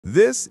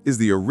This is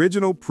the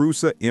original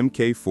Prusa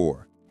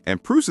MK4,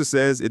 and Prusa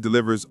says it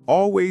delivers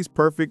always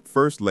perfect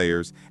first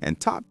layers and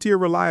top-tier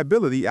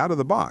reliability out of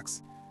the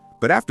box.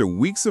 But after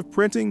weeks of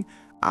printing,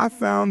 I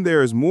found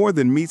there is more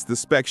than meets the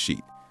spec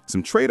sheet,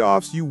 some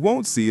trade-offs you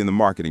won't see in the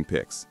marketing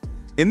pics.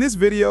 In this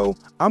video,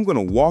 I'm going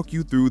to walk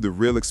you through the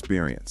real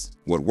experience,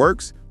 what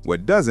works,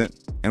 what doesn't,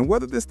 and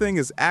whether this thing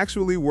is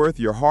actually worth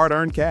your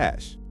hard-earned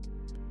cash.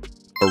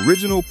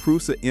 Original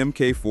Prusa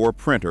MK4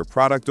 Printer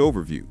Product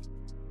Overview.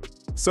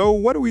 So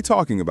what are we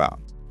talking about?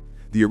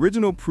 The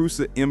original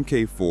Prusa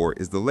MK4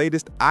 is the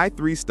latest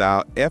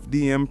i3-style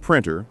FDM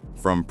printer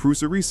from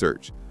Prusa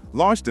Research,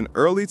 launched in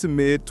early to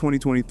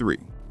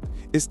mid-2023.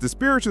 It's the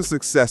spiritual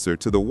successor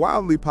to the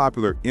wildly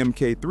popular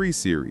MK3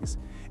 series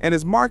and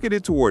is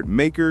marketed toward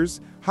makers,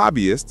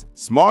 hobbyists,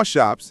 small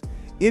shops,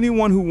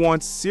 anyone who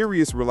wants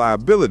serious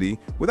reliability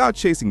without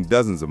chasing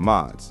dozens of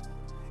mods.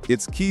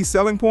 Its key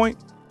selling point?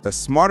 A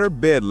smarter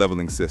bed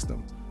leveling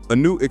system, a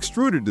new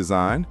extruder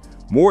design,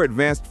 more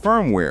advanced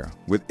firmware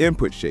with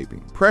input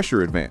shaping,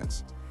 pressure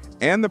advance,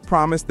 and the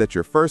promise that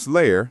your first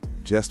layer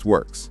just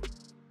works.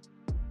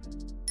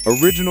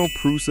 Original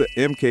Prusa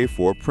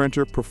MK4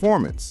 printer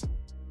performance.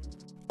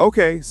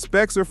 Okay,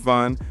 specs are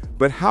fun,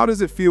 but how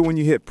does it feel when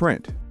you hit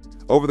print?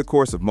 Over the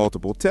course of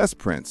multiple test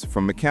prints,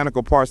 from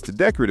mechanical parts to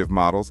decorative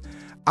models,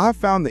 I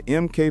found the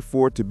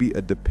MK4 to be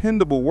a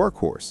dependable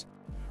workhorse.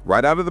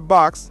 Right out of the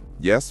box,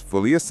 yes,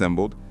 fully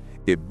assembled,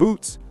 it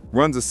boots,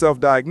 runs a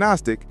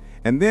self-diagnostic,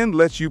 and then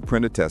lets you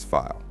print a test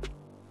file.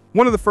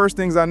 One of the first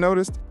things I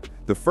noticed,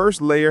 the first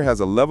layer has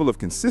a level of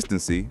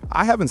consistency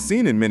I haven't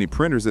seen in many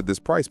printers at this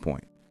price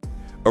point.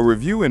 A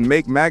review in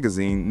Make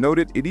magazine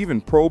noted it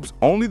even probes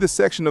only the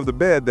section of the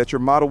bed that your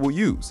model will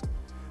use.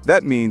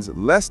 That means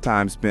less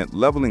time spent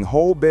leveling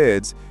whole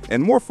beds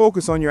and more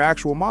focus on your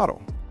actual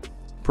model.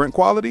 Print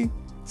quality?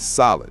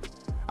 Solid.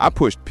 I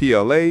pushed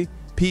PLA,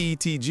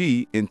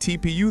 PETG, and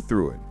TPU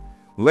through it.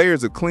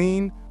 Layers are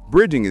clean,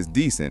 bridging is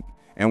decent,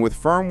 and with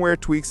firmware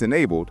tweaks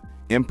enabled,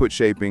 input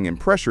shaping and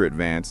pressure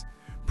advance,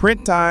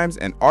 print times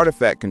and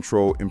artifact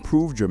control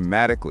improve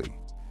dramatically.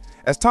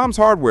 As Tom's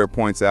Hardware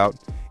points out,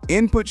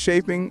 input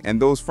shaping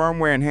and those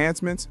firmware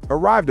enhancements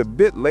arrived a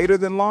bit later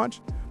than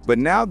launch, but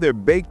now they're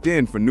baked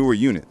in for newer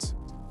units.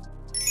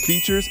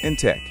 Features and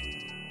tech.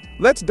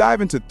 Let's dive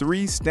into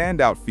 3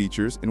 standout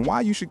features and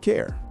why you should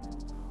care.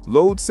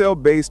 Load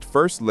cell-based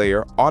first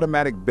layer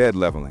automatic bed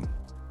leveling.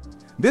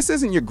 This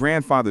isn't your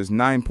grandfather's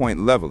 9-point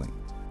leveling.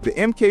 The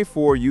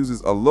MK4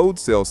 uses a load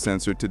cell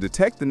sensor to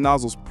detect the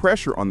nozzle's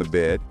pressure on the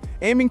bed,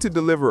 aiming to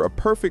deliver a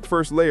perfect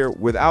first layer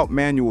without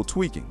manual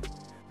tweaking.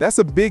 That's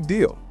a big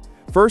deal.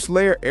 First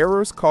layer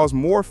errors cause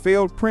more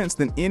failed prints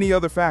than any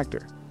other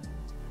factor.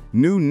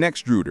 New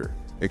Nextruder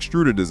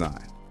extruder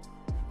design.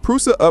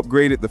 Prusa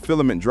upgraded the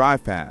filament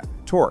drive path,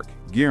 torque,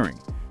 gearing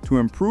to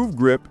improve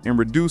grip and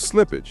reduce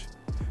slippage.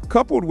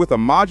 Coupled with a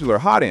modular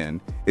hot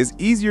end, it's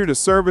easier to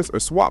service or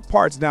swap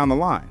parts down the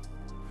line.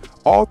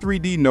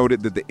 All3D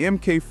noted that the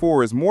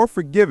MK4 is more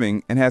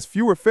forgiving and has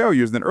fewer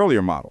failures than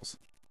earlier models.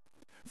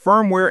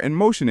 Firmware and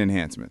motion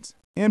enhancements,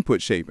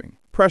 input shaping,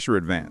 pressure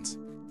advance.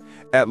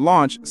 At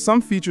launch,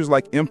 some features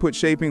like input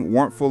shaping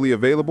weren't fully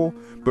available,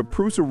 but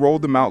Prusa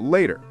rolled them out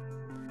later.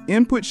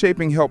 Input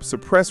shaping helps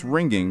suppress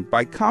ringing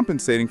by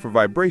compensating for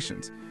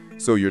vibrations,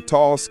 so your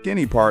tall,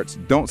 skinny parts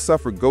don't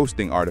suffer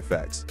ghosting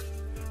artifacts.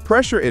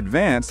 Pressure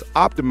advance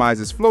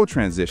optimizes flow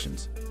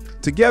transitions.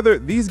 Together,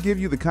 these give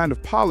you the kind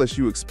of polish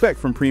you expect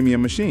from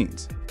premium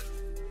machines.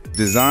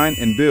 Design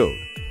and build.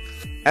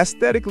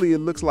 Aesthetically, it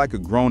looks like a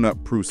grown-up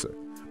Prusa.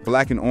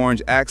 Black and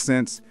orange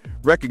accents,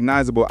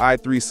 recognizable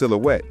i3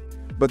 silhouette,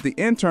 but the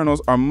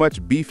internals are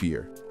much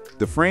beefier.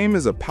 The frame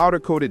is a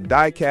powder-coated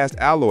die-cast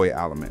alloy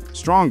element,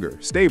 stronger,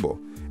 stable,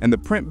 and the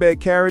print bed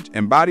carriage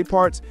and body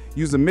parts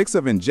use a mix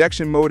of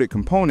injection-molded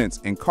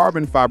components and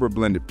carbon fiber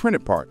blended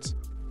printed parts.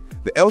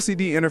 The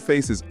LCD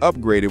interface is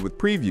upgraded with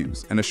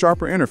previews and a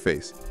sharper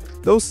interface,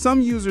 though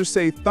some users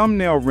say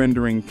thumbnail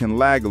rendering can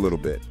lag a little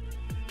bit.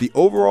 The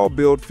overall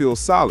build feels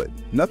solid.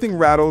 Nothing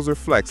rattles or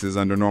flexes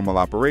under normal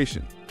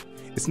operation.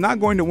 It's not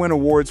going to win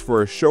awards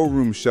for a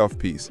showroom shelf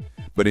piece,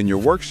 but in your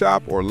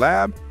workshop or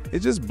lab, it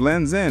just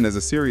blends in as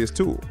a serious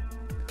tool.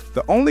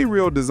 The only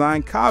real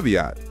design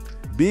caveat,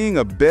 being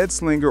a bed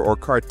slinger or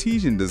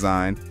Cartesian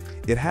design,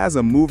 it has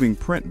a moving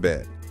print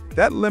bed.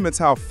 That limits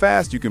how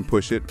fast you can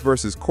push it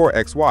versus Core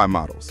XY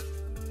models.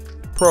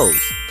 Pros.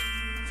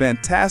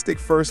 Fantastic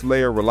first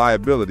layer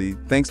reliability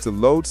thanks to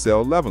load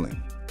cell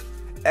leveling.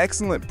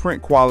 Excellent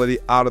print quality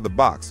out of the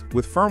box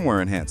with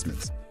firmware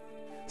enhancements.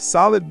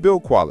 Solid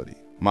build quality,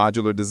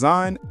 modular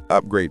design,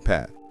 upgrade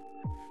path.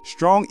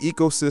 Strong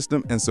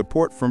ecosystem and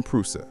support from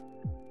Prusa.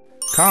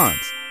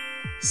 Cons.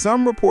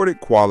 Some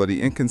reported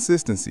quality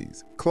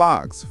inconsistencies,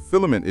 clogs,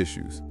 filament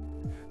issues.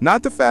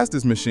 Not the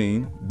fastest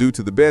machine due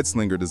to the bed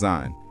slinger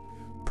design.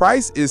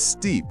 Price is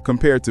steep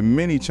compared to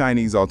many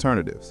Chinese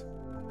alternatives.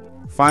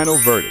 Final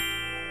verdict.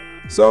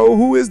 So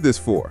who is this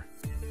for?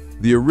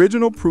 The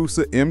original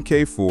Prusa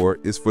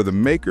MK4 is for the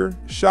maker,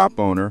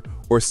 shop owner,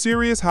 or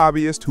serious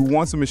hobbyist who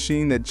wants a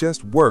machine that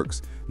just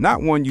works,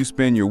 not one you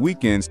spend your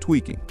weekends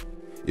tweaking.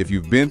 If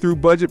you've been through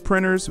budget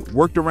printers,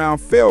 worked around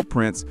failed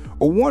prints,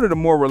 or wanted a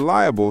more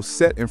reliable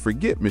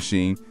set-and-forget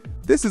machine,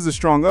 this is a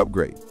strong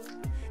upgrade.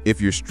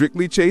 If you're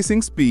strictly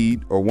chasing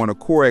speed or want a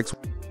Core X